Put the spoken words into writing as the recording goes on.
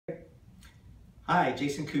Hi,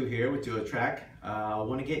 Jason Koo here with DuoTrac.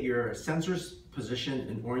 Want to get your sensors positioned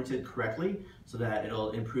and oriented correctly so that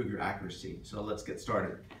it'll improve your accuracy. So let's get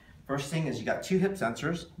started. First thing is you got two hip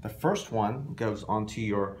sensors. The first one goes onto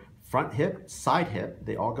your front hip, side hip.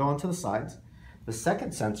 They all go onto the sides. The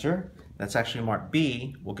second sensor, that's actually marked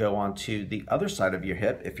B, will go onto the other side of your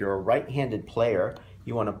hip. If you're a right-handed player,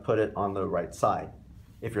 you want to put it on the right side.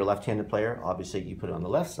 If you're a left-handed player, obviously you put it on the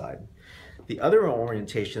left side. The other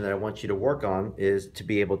orientation that I want you to work on is to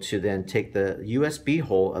be able to then take the USB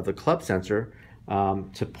hole of the club sensor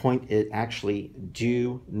to point it actually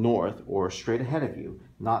due north or straight ahead of you,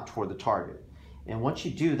 not toward the target. And once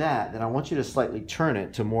you do that, then I want you to slightly turn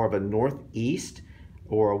it to more of a northeast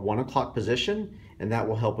or a 1 o'clock position, and that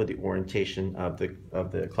will help with the orientation of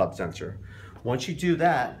the club sensor. Once you do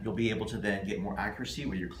that, you'll be able to then get more accuracy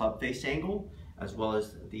with your club face angle, as well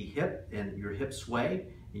as the hip and your hip sway,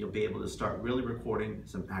 and you'll be able to start really recording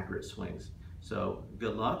some accurate swings. So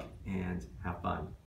good luck and have fun.